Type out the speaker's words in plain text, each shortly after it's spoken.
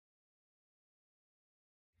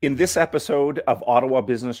In this episode of Ottawa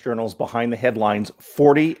Business Journal's Behind the Headlines,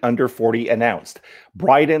 40 Under 40 announced.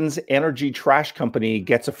 Bryden's energy trash company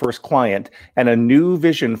gets a first client and a new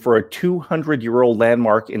vision for a 200-year-old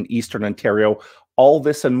landmark in Eastern Ontario. All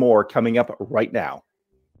this and more coming up right now.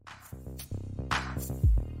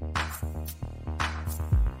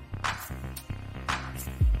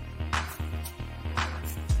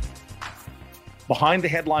 Behind the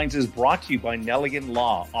Headlines is brought to you by Nelligan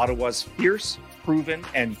Law, Ottawa's fierce, proven,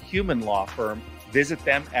 and human law firm. Visit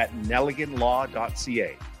them at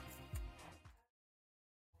nelliganlaw.ca.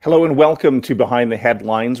 Hello and welcome to Behind the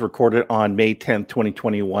Headlines, recorded on May 10th,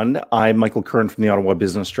 2021. I'm Michael Kern from the Ottawa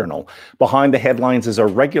Business Journal. Behind the Headlines is a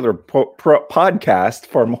regular podcast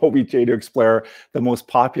from OBJ to explore the most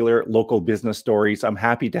popular local business stories. I'm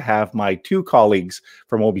happy to have my two colleagues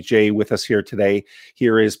from OBJ with us here today.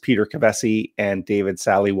 Here is Peter Kavesi and David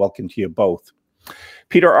Sally. Welcome to you both.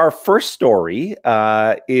 Peter, our first story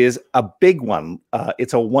is a big one.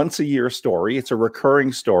 It's a once-a-year story. It's a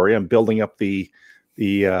recurring story. I'm building up the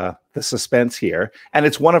suspense here, and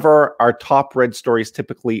it's one of our top read stories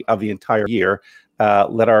typically of the entire year.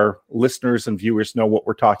 Let our listeners and viewers know what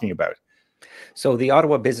we're talking about. So the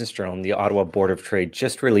Ottawa Business Journal and the Ottawa Board of Trade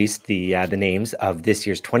just released the names of this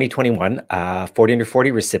year's 2021 40 Under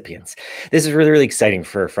 40 recipients. This is really, really exciting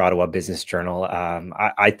for Ottawa Business Journal.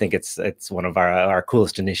 I think it's one of our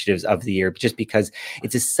coolest initiatives of the year, just because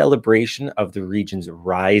it's a celebration of the region's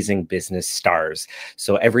rising business stars.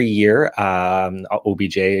 So every year,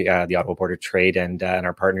 OBJ, the Ottawa Board of Trade, and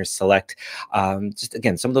our partners select just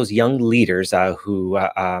again some of those young leaders who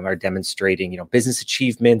are demonstrating business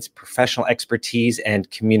achievements, professional expertise, and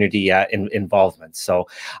community involvement. So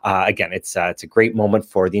again, it's a great moment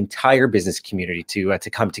for the entire business community to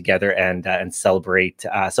come together and celebrate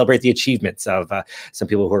the achievements of some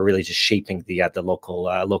people who are really just shaping the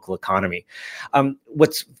local economy.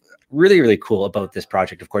 What's really, really cool about this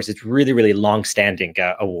project, of course, it's really, really long-standing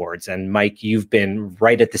awards. And Mike, you've been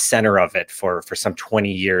right at the center of it for some 20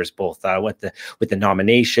 years, both with the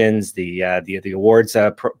nominations, the awards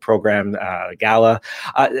program, gala.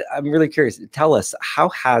 I'm really curious. Tell us, how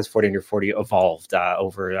has 40 Under 40 evolved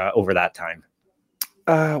over that time?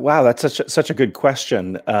 Wow, that's such a good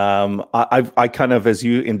question. I kind of, as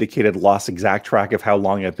you indicated, lost exact track of how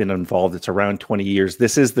long I've been involved. It's around 20 years.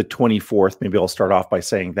 This is the 24th. Maybe I'll start off by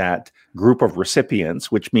saying that group of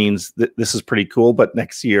recipients, which means that this is pretty cool. But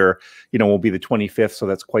next year, will be the 25th. So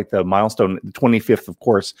that's quite the milestone. The 25th, of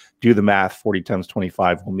course, do the math. 40 times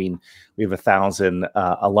 25 will mean we have 1,000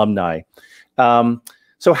 alumni.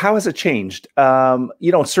 So how has it changed?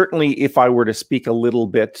 Certainly if I were to speak a little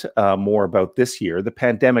bit more about this year, the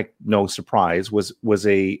pandemic, no surprise, was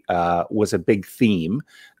a big theme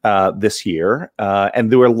this year.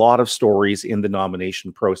 And there were a lot of stories in the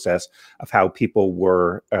nomination process of how people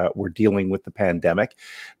were dealing with the pandemic.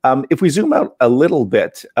 If we zoom out a little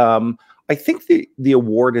bit, I think the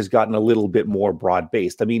award has gotten a little bit more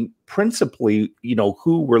broad-based. I mean, principally,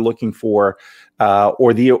 who we're looking for,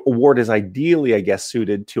 or the award is ideally, I guess,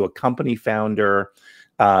 suited to a company founder,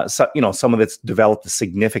 someone that's developed a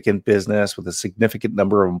significant business with a significant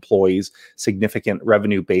number of employees, significant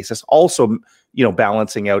revenue basis, also,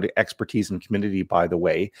 balancing out expertise and community, by the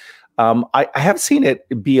way. I have seen it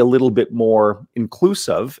be a little bit more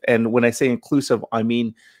inclusive. And when I say inclusive, I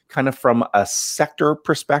mean kind of from a sector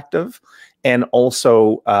perspective, and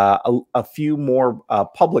also a few more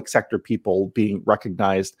public sector people being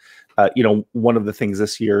recognized. One of the things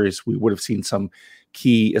this year is we would have seen some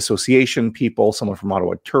key association people, someone from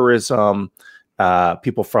Ottawa Tourism,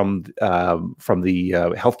 people from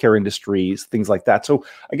the healthcare industries, things like that. So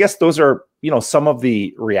I guess those are some of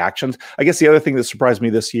the reactions. I guess the other thing that surprised me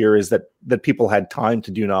this year is that people had time to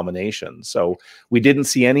do nominations. So we didn't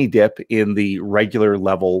see any dip in the regular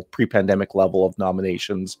level, pre-pandemic level of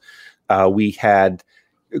nominations. We had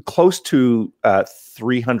close to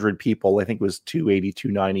 300 people. I think it was 280,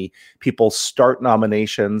 290 people start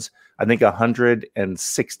nominations. I think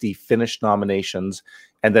 160 finished nominations.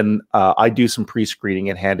 And then I do some pre-screening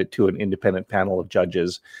and hand it to an independent panel of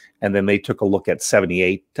judges. And then they took a look at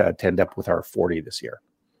 78 to end up with our 40 this year.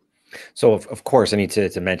 So, of course, I need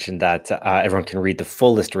to mention that everyone can read the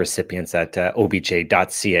full list of recipients at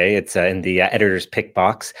obj.ca. It's in the editor's pick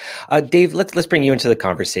box. Dave, let's bring you into the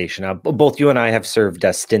conversation. Both you and I have served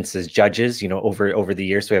stints as judges, over the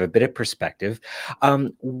years, so we have a bit of perspective.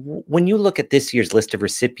 When you look at this year's list of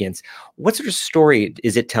recipients, what sort of story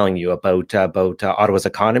is it telling you about Ottawa's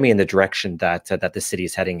economy and the direction that the city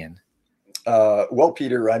is heading in? Well,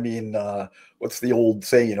 Peter, I mean, what's the old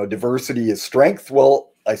saying? Diversity is strength. Well,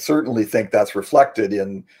 I certainly think that's reflected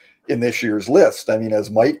in in this year's list. I mean, as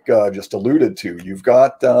Mike just alluded to, you've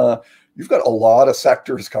got a lot of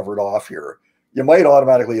sectors covered off here. You might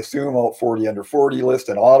automatically assume out 40 under 40 list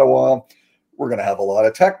in Ottawa, we're going to have a lot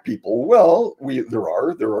of tech people. Well, there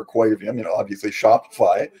are quite a few. I mean, obviously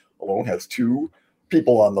Shopify alone has 2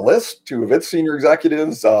 people on the list, 2 of its senior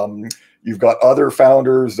executives. You've got other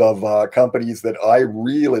founders of companies that I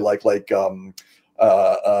really like Noibu,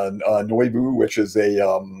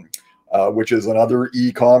 which is another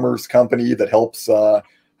e-commerce company that helps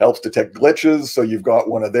detect glitches. So you've got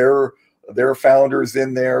one of their founders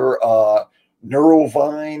in there.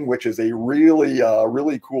 Neurovine, which is a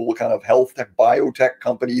really cool kind of health tech, biotech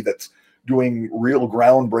company that's doing real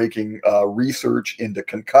groundbreaking research into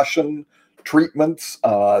concussion treatments.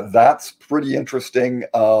 That's pretty interesting.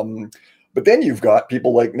 But then you've got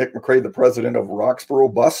people like Nick McRae, the president of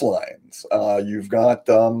Roxborough Bus Lines. You've got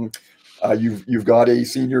a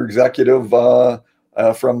senior executive from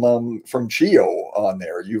Chio on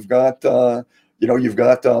there. You've got the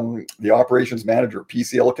operations manager,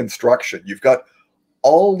 PCL Construction. You've got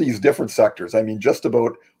all these different sectors. I mean, just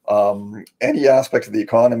about any aspect of the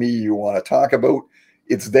economy you want to talk about,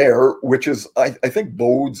 it's there, which is, I think,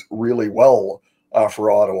 bodes really well for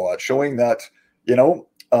Ottawa, showing that,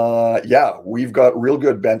 we've got real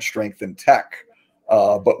good bench strength in tech,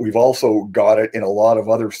 but we've also got it in a lot of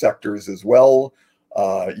other sectors as well.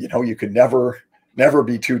 You can never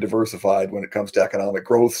be too diversified when it comes to economic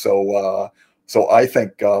growth. So I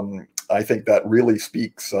think that really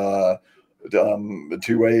speaks to a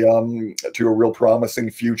real promising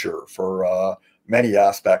future for many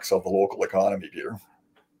aspects of the local economy, Peter.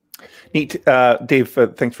 Neat. Dave,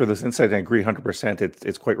 thanks for this insight. I agree 100%.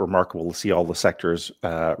 It's quite remarkable to see all the sectors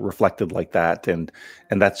reflected like that. And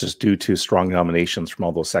that's just due to strong nominations from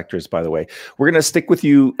all those sectors, by the way. We're going to stick with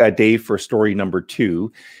you, Dave, for story number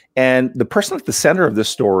 2. And the person at the center of this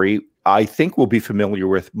story, I think, will be familiar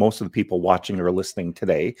with most of the people watching or listening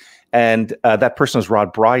today. And that person is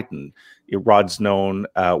Rod Brydon. Rod's known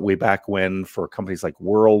way back when for companies like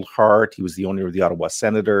World Heart. He was the owner of the Ottawa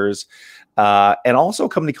Senators, and also a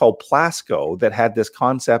company called Plasco that had this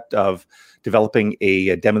concept of developing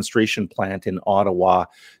a demonstration plant in Ottawa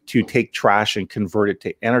to take trash and convert it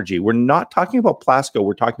to energy. We're not talking about Plasco.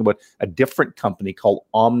 We're talking about a different company called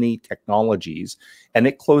Omni Technologies, and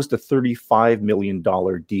it closed a $35 million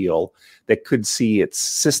deal that could see its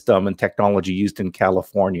system and technology used in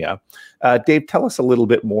California. Dave, tell us a little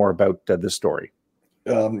bit more about this story.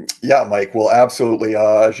 Yeah, Mike. Well, absolutely.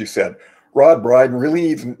 As you said, Rod Brydon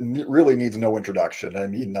really needs no introduction. I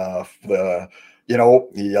mean,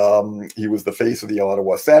 he was the face of the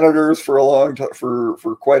Ottawa Senators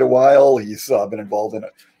for quite a while. He's been involved in a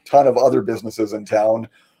ton of other businesses in town.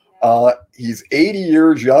 He's 80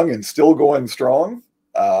 years young and still going strong.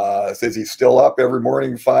 Says he's still up every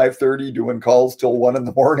morning, 5:30, doing calls till 1 in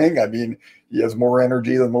the morning. I mean, he has more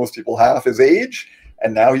energy than most people half his age.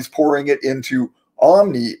 And now he's pouring it into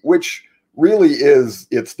Omni, which really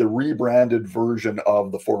it's the rebranded version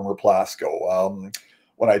of the former Plasco.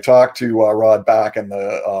 When I talked to Rod back in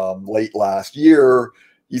the late last year,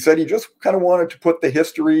 he said he just kind of wanted to put the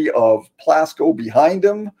history of Plasco behind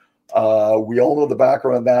him. We all know the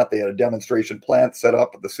background of that. They had a demonstration plant set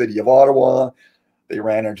up at the city of Ottawa. They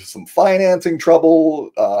ran into some financing trouble,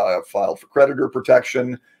 filed for creditor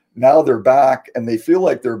protection. Now they're back and they feel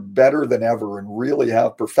like they're better than ever and really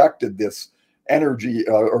have perfected this energy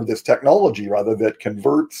or this technology rather that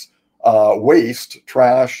converts waste,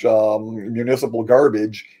 trash, municipal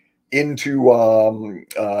garbage into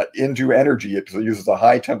energy. It uses a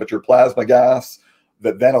high temperature plasma gas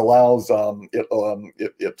that then allows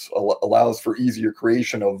allows for easier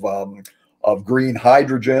creation of green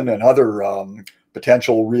hydrogen and other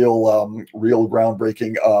potential real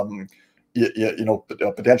groundbreaking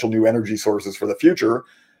potential new energy sources for the future.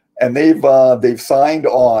 And they've signed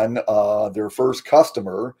on their first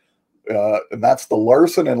customer. And that's the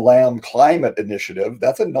Larson and Lamb Climate Initiative.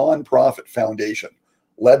 That's a nonprofit foundation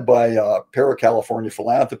led by Para-California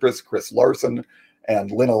philanthropist Chris Larson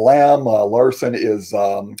and Lina Lamb. Larson is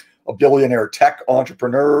a billionaire tech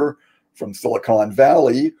entrepreneur from Silicon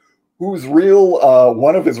Valley, whose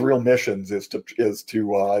one of his real missions he's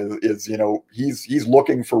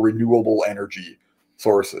looking for renewable energy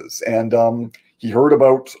sources. And he heard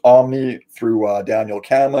about Omni through Daniel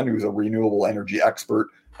Kamen, who's a renewable energy expert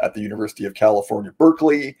at the University of California,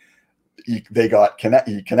 Berkeley. He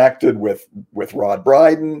connected with Rod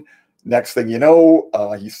Brydon. Next thing you know,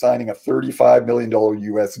 he's signing a $35 million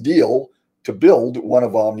US deal to build one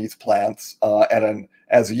of Omni's plants at an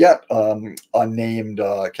as yet unnamed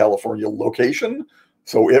California location.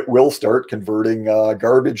 So it will start converting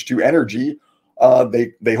garbage to energy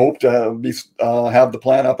they hope to have the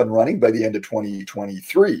plan up and running by the end of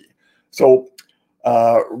 2023. So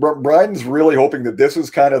Bryden's really hoping that this is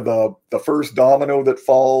kind of the first domino that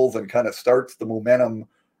falls and kind of starts the momentum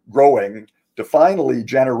growing to finally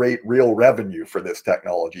generate real revenue for this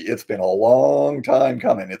technology. It's been a long time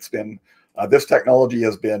coming. It's been this technology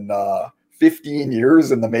has been 15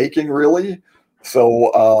 years in the making, really.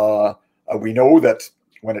 So we know that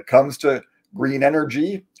when it comes to green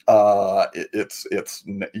energy, it's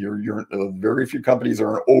very few companies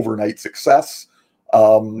are an overnight success.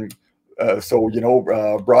 So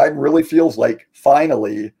Bryden really feels like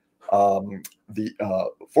finally the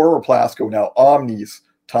former Plasco, now Omni's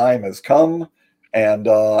time has come, and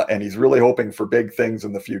he's really hoping for big things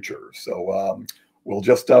in the future. So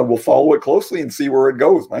we'll follow it closely and see where it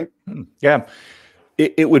goes, Mike. Yeah.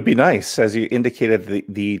 It would be nice, as you indicated,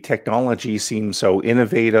 the technology seems so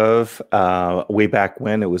innovative way back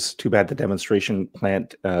when. It was too bad the demonstration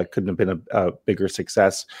plant couldn't have been a bigger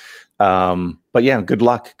success. But yeah, good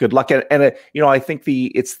luck. And I think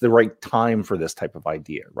it's the right time for this type of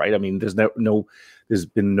idea, right? I mean, there's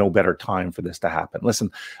been no better time for this to happen. Listen,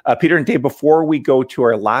 Peter and Dave, before we go to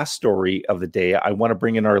our last story of the day, I want to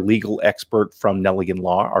bring in our legal expert from Nelligan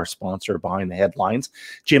Law, our sponsor behind the headlines.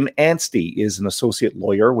 Jim Anstey is an associate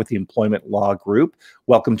lawyer with the Employment Law Group.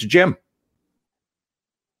 Welcome to Jim.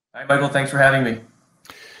 Hi, Michael. Thanks for having me.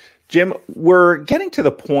 Jim, we're getting to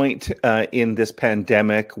the point in this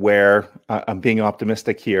pandemic where I'm being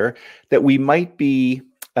optimistic here that we might be,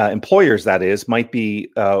 employers that is, might be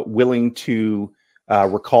willing to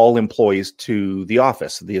recall employees to the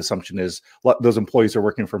office. The assumption is those employees are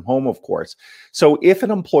working from home, of course. So if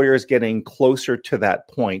an employer is getting closer to that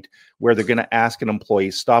point where they're going to ask an employee,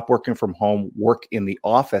 stop working from home, work in the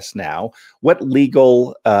office now, what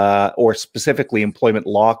legal or specifically employment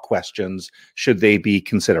law questions should they be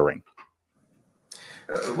considering?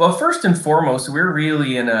 Well, first and foremost, we're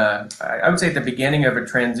really I would say at the beginning of a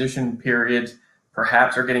transition period,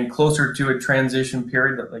 perhaps, or getting closer to a transition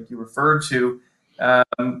period like you referred to,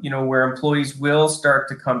 where employees will start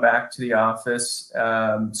to come back to the office,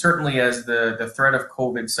 certainly as the threat of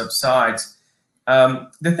COVID subsides.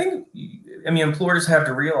 The thing, employers have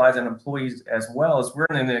to realize, and employees as well, is we're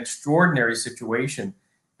in an extraordinary situation.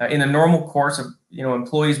 In the normal course of,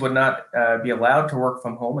 employees would not be allowed to work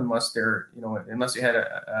from home unless unless they had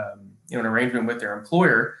an arrangement with their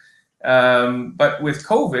employer. But with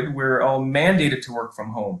COVID, we're all mandated to work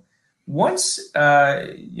from home. Once,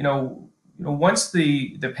 once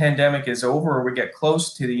the pandemic is over, or we get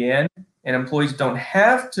close to the end, and employees don't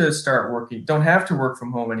have to work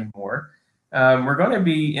from home anymore, we're going to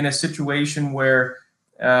be in a situation where,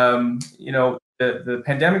 the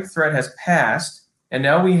pandemic threat has passed, and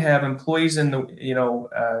now we have employees in the,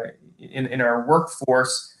 in our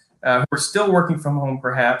workforce who are still working from home,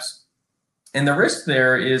 perhaps. And the risk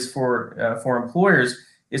there is for employers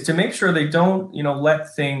is to make sure they don't,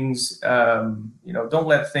 let things,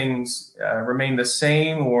 remain the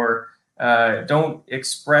same, or don't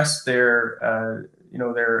express their,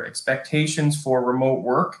 their expectations for remote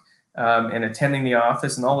work and attending the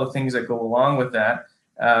office and all the things that go along with that.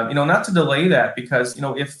 Not to delay that, because,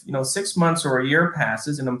 if, 6 months or a year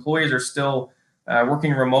passes and employees are still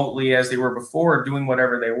working remotely as they were before, doing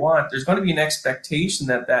whatever they want, there's going to be an expectation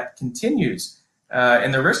that continues.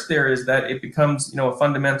 And the risk there is that it becomes, a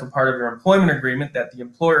fundamental part of your employment agreement that the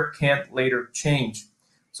employer can't later change.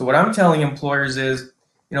 So what I'm telling employers is,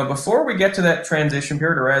 before we get to that transition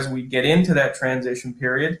period, or as we get into that transition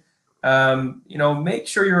period, make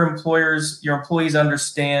sure your employees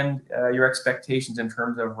understand your expectations in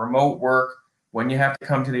terms of remote work, when you have to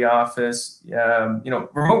come to the office.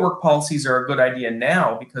 Remote work policies are a good idea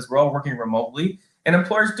now because we're all working remotely, and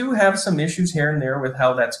employers do have some issues here and there with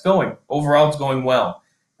how that's going. Overall, it's going well.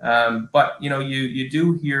 But, you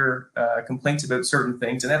do hear complaints about certain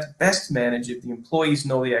things, and that's best managed if the employees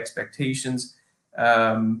know the expectations.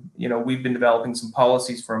 We've been developing some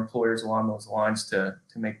policies for employers along those lines to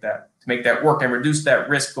make that work and reduce that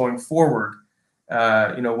risk going forward.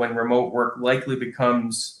 When remote work likely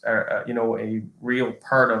becomes, a real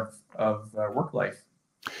part of work life.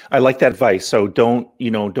 I like that advice. So don't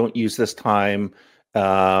use this time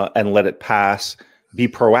and let it pass. Be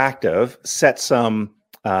proactive.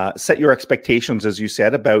 Set your expectations, as you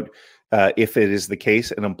said, about if it is the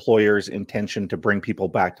case, an employer's intention to bring people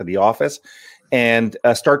back to the office, and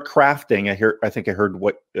start crafting. I think I heard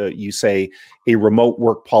what you say, a remote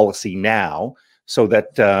work policy now, so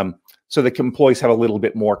that employees have a little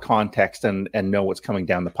bit more context and know what's coming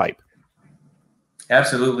down the pipe.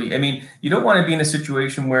 Absolutely. You don't want to be in a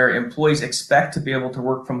situation where employees expect to be able to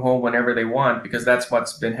work from home whenever they want, because that's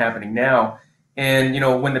what's been happening now. And,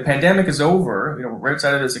 when the pandemic is over, we're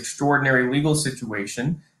outside of this extraordinary legal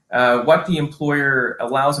situation, what the employer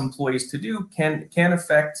allows employees to do can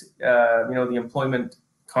affect, the employment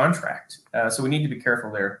contract. So we need to be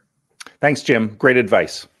careful there. Thanks, Jim. Great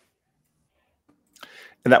advice.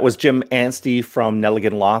 And that was Jim Anstey from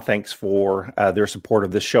Nelligan Law. Thanks for their support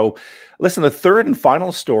of this show. Listen, the third and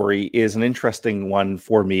final story is an interesting one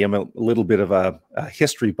for me. I'm a little bit of a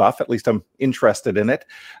history buff, at least I'm interested in it.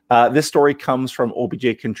 This story comes from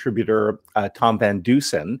OBJ contributor Tom Van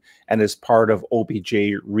Dusen and is part of OBJ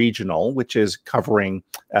Regional, which is covering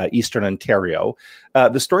Eastern Ontario.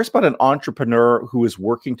 The story is about an entrepreneur who is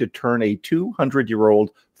working to turn a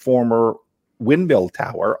 200-year-old former windmill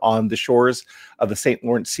tower on the shores of the St.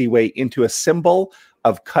 Lawrence Seaway into a symbol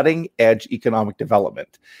of cutting-edge economic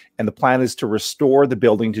development. And the plan is to restore the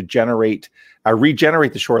building to regenerate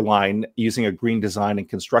the shoreline using a green design and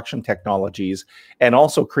construction technologies, and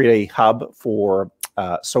also create a hub for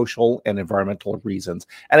social and environmental reasons.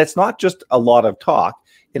 And it's not just a lot of talk.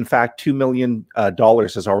 In fact, $2 million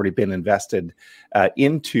has already been invested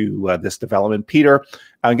into this development. Peter,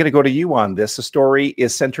 I'm going to go to you on this. The story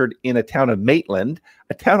is centered in a town of Maitland,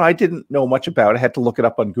 a town I didn't know much about. I had to look it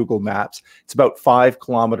up on Google Maps. It's about 5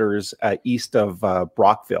 kilometers east of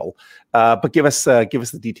Brockville. But give us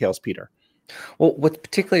the details, Peter. Well, what's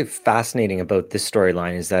particularly fascinating about this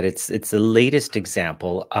storyline is that it's the latest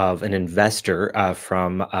example of an investor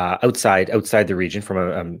from outside the region, from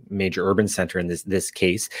a major urban center in this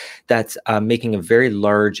case, that's making a very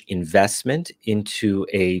large investment into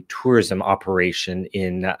a tourism operation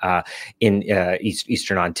in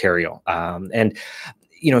Eastern Ontario, and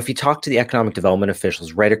if you talk to the economic development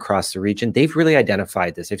officials right across the region, they've really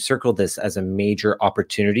identified this. They've circled this as a major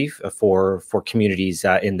opportunity for communities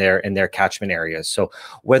in their catchment areas. So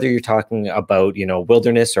whether you're talking about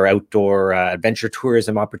wilderness or outdoor adventure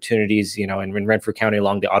tourism opportunities, in Renfrew County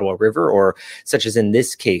along the Ottawa River, or such as in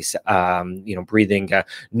this case, breathing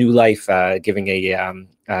new life, giving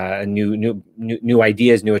new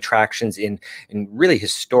ideas, new attractions in really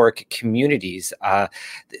historic communities.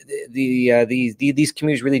 These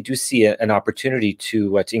communities really do see an opportunity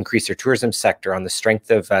to increase their tourism sector on the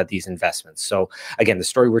strength of these investments. So again, the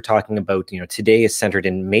story we're talking about, today is centered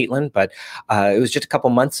in Maitland, but it was just a couple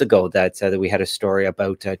months ago that we had a story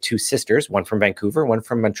about 2 sisters, one from Vancouver, one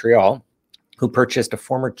from Montreal, who purchased a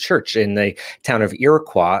former church in the town of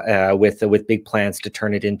Iroquois with big plans to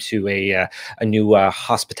turn it into a new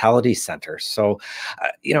hospitality center. So,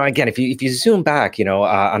 again, if you zoom back,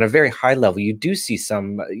 on a very high level, you do see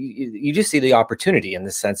the opportunity in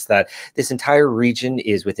the sense that this entire region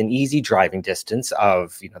is within easy driving distance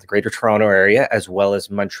of the Greater Toronto area as well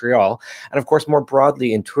as Montreal, and of course more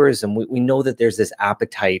broadly in tourism, we know that there's this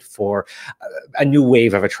appetite for a new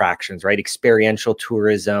wave of attractions, right? Experiential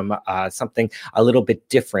tourism, something a little bit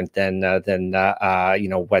different than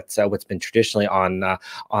what's been traditionally on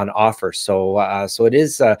offer. So it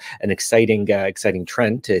is an exciting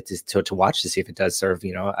trend to watch, to see if it does sort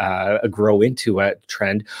of grow into a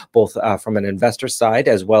trend, both from an investor side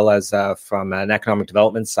as well as from an economic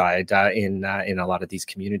development side in a lot of these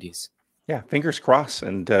communities. Yeah, fingers crossed.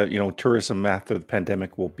 And tourism after the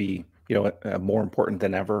pandemic will be more important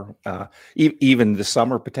than ever. Even this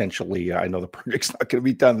summer, potentially. I know the project's not going to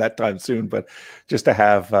be done that time soon, but just to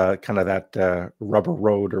have kind of that rubber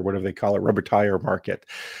road, or whatever they call it, rubber tire market.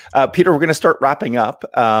 Peter, we're going to start wrapping up.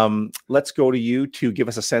 Let's go to you to give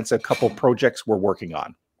us a sense of a couple projects we're working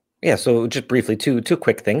on. Yeah, so just briefly, two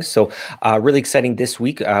quick things. So really exciting this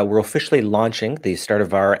week, we're officially launching the start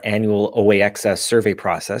of our annual OAX survey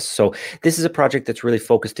process. So this is a project that's really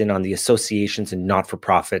focused in on the associations and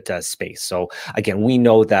not-for-profit space. So again, we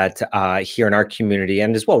know that here in our community,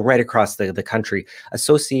 and as well right across the country,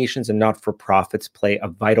 associations and not-for-profits play a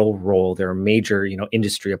vital role. They're a major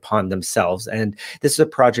industry upon themselves. And this is a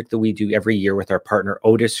project that we do every year with our partner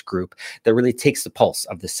Otis Group that really takes the pulse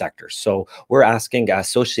of the sector. So we're asking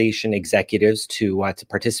associations executives to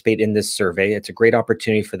participate in this survey. It's a great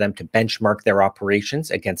opportunity for them to benchmark their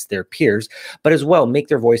operations against their peers, but as well make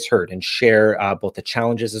their voice heard and share both the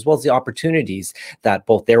challenges as well as the opportunities that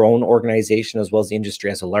both their own organization as well as the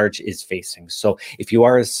industry as a large is facing. So if you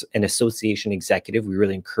are an association executive, we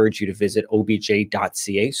really encourage you to visit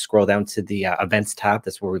obj.ca, scroll down to the events tab.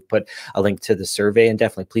 That's where we put a link to the survey, and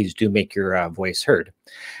definitely please do make your voice heard.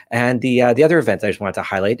 And the other event I just wanted to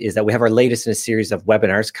highlight is that we have our latest in a series of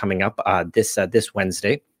webinars coming up this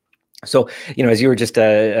Wednesday. So, as you were just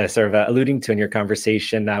sort of alluding to in your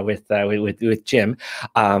conversation with Jim,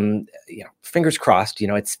 fingers crossed.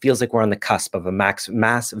 It feels like we're on the cusp of a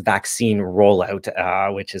mass vaccine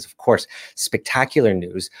rollout, which is, of course, spectacular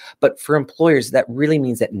news. But for employers, that really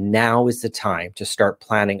means that now is the time to start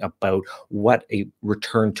planning about what a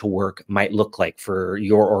return to work might look like for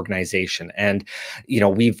your organization. And,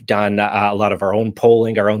 we've done a lot of our own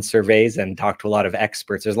polling, our own surveys, and talked to a lot of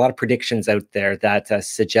experts. There's a lot of predictions out there that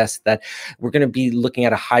suggest that we're going to be looking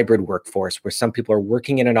at a hybrid workforce where some people are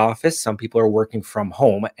working in an office, some people are working from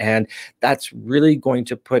home. And that's really going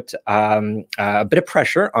to put a bit of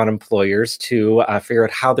pressure on employers to figure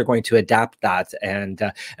out how they're going to adapt that and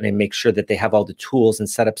make sure that they have all the tools and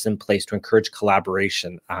setups in place to encourage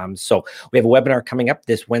collaboration. So we have a webinar coming up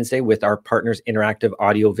this Wednesday with our partners, Interactive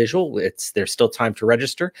Audio Visual. There's still time to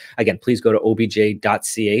register. Again, please go to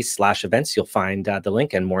obj.ca/events. You'll find the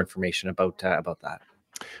link and more information about that.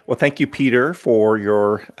 Well, thank you, Peter, for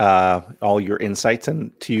your all your insights,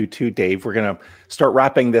 and to you too, Dave. We're going to start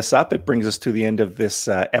wrapping this up. It brings us to the end of this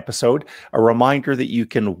episode. A reminder that you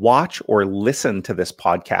can watch or listen to this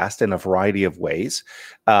podcast in a variety of ways.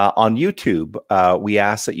 On YouTube, we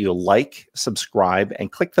ask that you like, subscribe,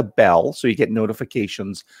 and click the bell so you get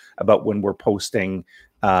notifications about when we're posting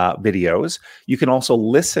videos. You can also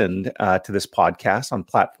listen to this podcast on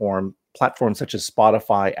platforms such as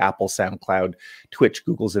Spotify, Apple, SoundCloud, Twitch.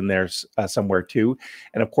 Google's in there somewhere too.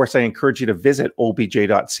 And of course, I encourage you to visit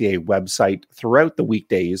obj.ca website throughout the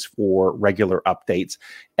weekdays for regular updates.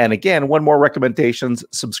 And again, one more recommendation: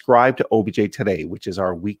 subscribe to OBJ Today, which is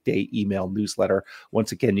our weekday email newsletter.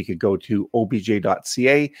 Once again, you can go to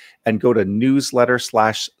obj.ca and go to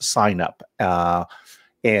newsletter/sign up.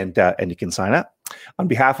 And you can sign up. On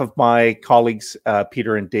behalf of my colleagues,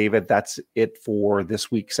 Peter and David, that's it for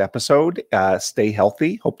this week's episode. Stay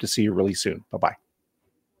healthy. Hope to see you really soon. Bye-bye.